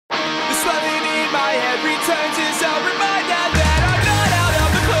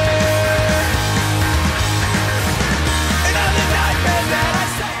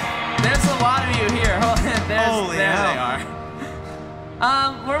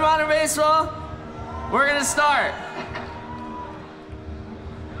We're Modern Baseball. We're gonna start.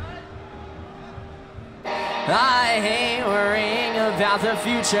 I hate worrying about the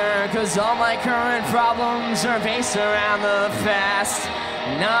future, cause all my current problems are based around the past.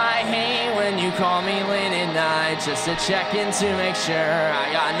 And I hate when you call me late at night just to check in to make sure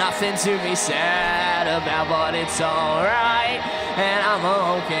I got nothing to be sad about, but it's alright, and I'm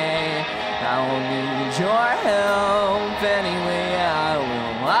okay. I won't need your help anyway, I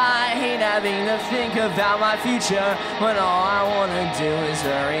will. I hate having to think about my future when all I wanna do is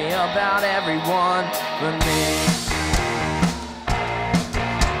worry about everyone but me.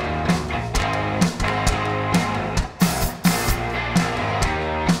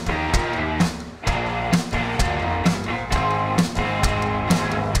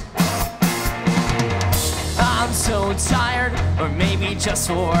 I'm so tired, or maybe just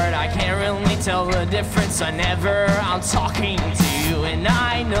bored. I can't really tell the difference whenever I'm talking to you. And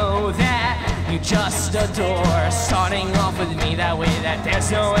I know that you just adore starting off with me that way, that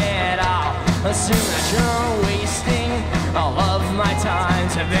there's no way at all. Assume that you're wasting all of my time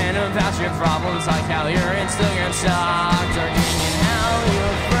to vent about your problems, like how your Instagram stopped working and how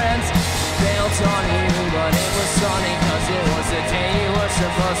your friends bailed on you. But it was funny cause it was the day you were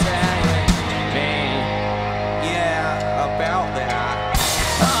supposed to hang with me. About that.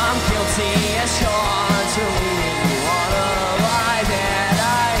 I'm guilty as charged for leading you on a lie that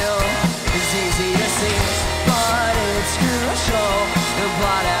I know is easy to see, but it's crucial to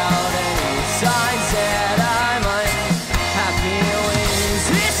blot out any signs that I might have feelings.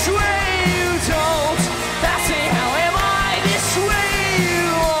 This way you don't, that's it, how am I? This way you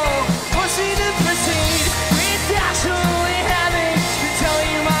won't force me to proceed with actually having to tell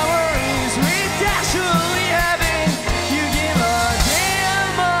you my worries, with actually having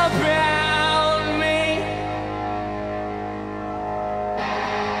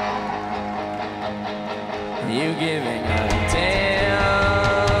you giving a damn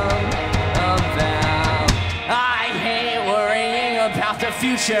about. I hate worrying about the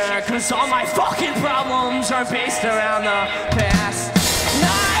future, cause all my fucking problems are based around the past. And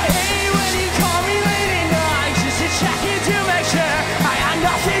I hate when you call me late at night just to check in to make sure I got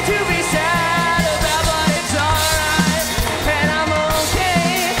nothing to be sad about, but it's alright, and I'm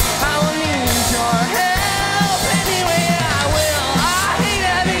okay. I will need your help anyway, I will. I hate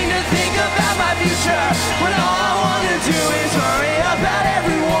having to think about my future when all I wanna do is worry about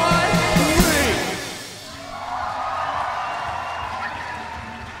everyone but me.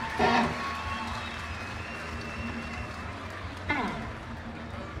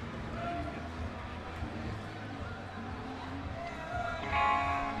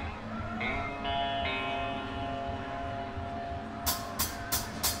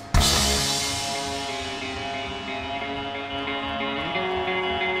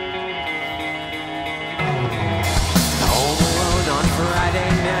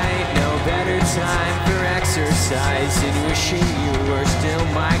 Time for exercise and wishing you were still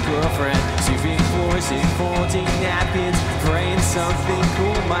my girlfriend. Sweeping floors and folding napkins, praying something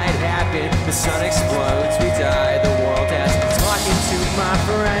cool might happen. The sun explodes, we die, the world has. Talking to my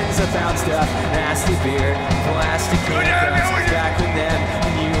friends about stuff, nasty beer, plastic handcuffs. Back with them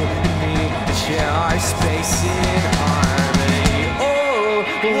and you and me to share our space in harmony. Oh,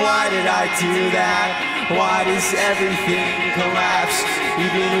 why did I do that? Why does everything collapse,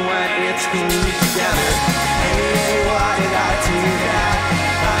 even when it's glued together? Hey, why did I do that?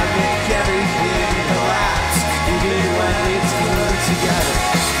 I make everything collapse, even when it's glued together.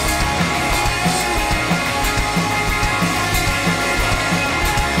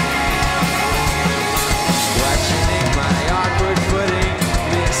 Questioning my awkward footing,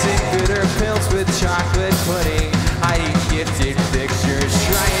 mixing bitter pills with chocolate pudding. I eat gifted pictures,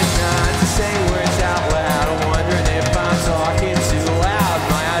 trying not to say words out loud, wondering if I'm talking too loud.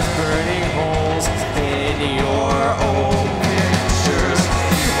 My eyes burning holes in your old pictures.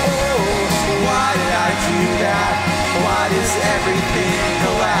 Oh, why did I do that? Why does everything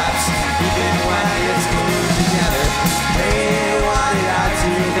collapse, even when it's glued together? Hey, why did I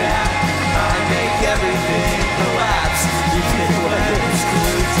do that? I make everything collapse, even when it's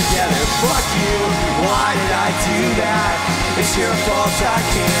glued together. Fuck you, why did I do that? It's your fault I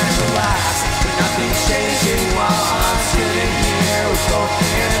can't relax, but nothing's changing while I'm sitting here with both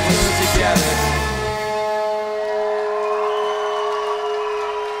hands glued together.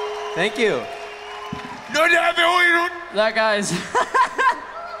 Thank you. That guy's.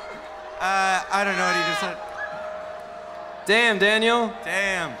 I don't know what he just said. Damn, Daniel.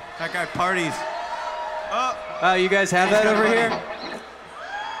 Damn, that guy parties. Oh, you guys have that over here?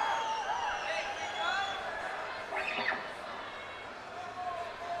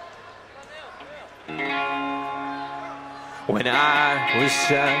 When I was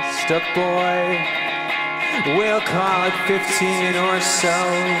just a boy, we'll call it 15 or so,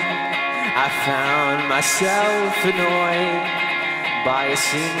 I found myself annoyed by a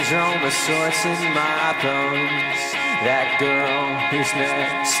syndrome of sorts in my bones. That girl who's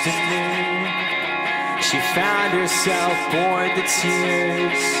next to me, she found herself bored to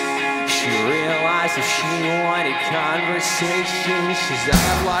tears. She realized if she wanted conversation, she's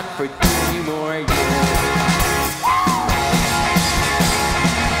out of luck for 3 more years.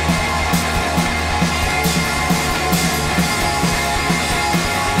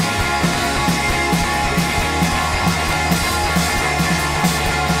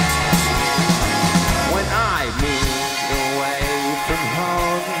 When I moved away from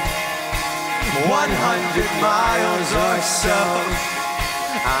home, 100 miles or so,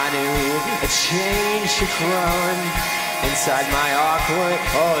 I knew a change had grown inside my awkward.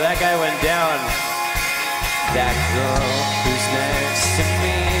 Oh, that guy went down. That girl who's next to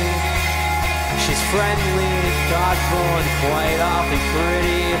me, she's friendly, thoughtful, and quite awfully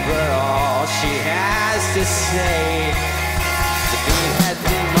pretty, but all she has to say is a head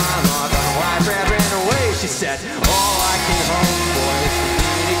thing monologue on a wide rabbit in a way. She said, all I can hope for is for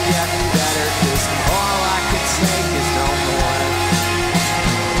me to get better, 'cause all I can take is no more.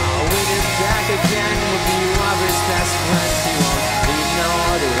 Back again with you, lovers, best friends. He won't leave no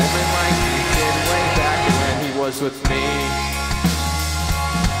other woman like he did way back when he was with me.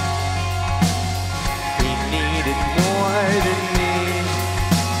 He needed more than me.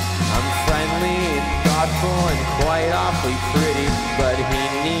 I'm friendly and thoughtful and quite awfully pretty, but he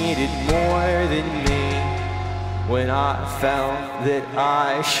needed more than me. When I felt that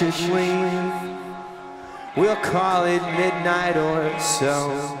I should leave, we'll call it midnight or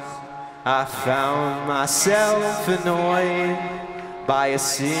so, I found myself annoyed by a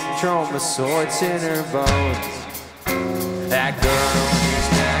syndrome of sorts in her bones. That girl who's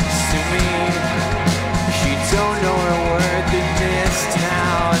next to me, she don't know her worth in this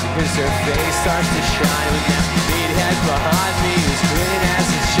town, 'cause her face starts to shine when that meathead behind me is grinning as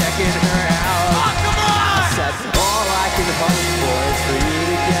he's checking her out. Oh, come on! I said, all I can hope for is for you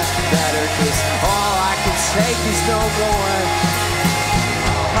to get better, 'cause all I can take is no more.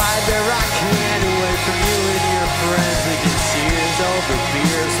 Hide the rock can away from you and your friends. Leaking tears over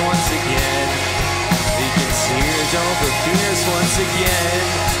beers once again. Leaking tears over beers once again.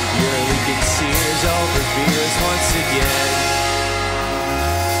 You're leaking tears over beers once again.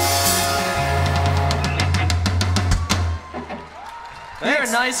 You're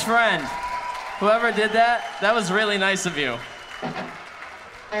a nice friend. Whoever did that, that was really nice of you.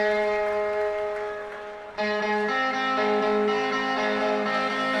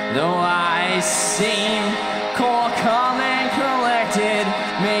 Though I seem cool, calm, and collected,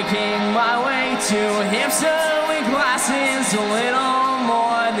 making my way to hipster with glasses, a little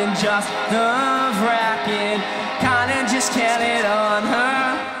more than just nerve-wracking. Kinda just counted on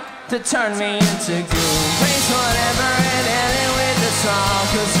her to turn me into goo. Face whatever and end it with a song,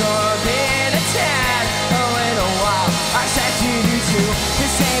 'cause you're being a tad a little while. I said to you too, to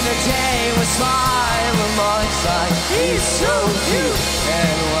save the day with smile remarks like, he's so cute,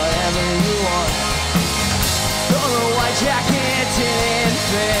 and whatever you want. Though the white jacket didn't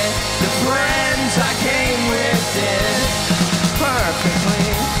fit, the friends I came with did perfectly.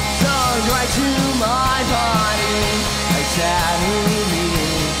 Dug right to my body, like tattoo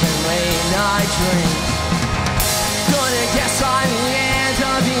meetings and late night drinks. Gonna guess by the end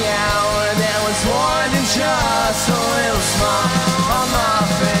of the hour there was more than just a little smile on my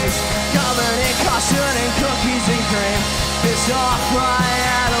face, covered in custard and cookies and cream. Pissed off I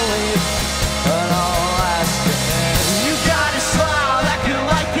had to leave, but I'll ask again. You got a smile that could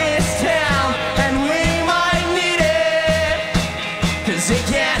light this town, and we might need it, 'cause it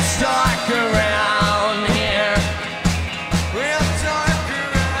gets dark around here. Real dark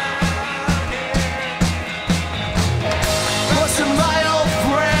around here. For some of my old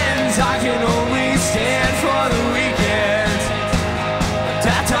friends, I can only stand for the weekend.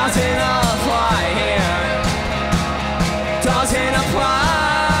 That doesn't apply here. Doesn't apply.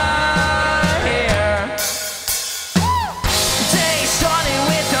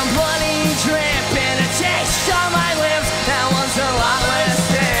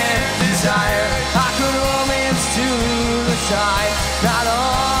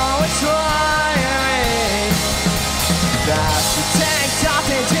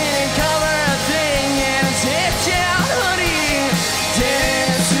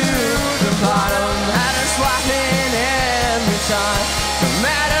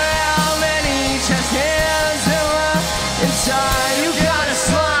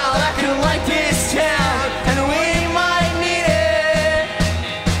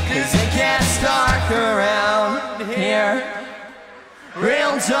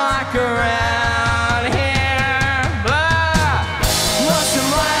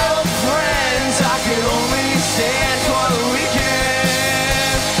 some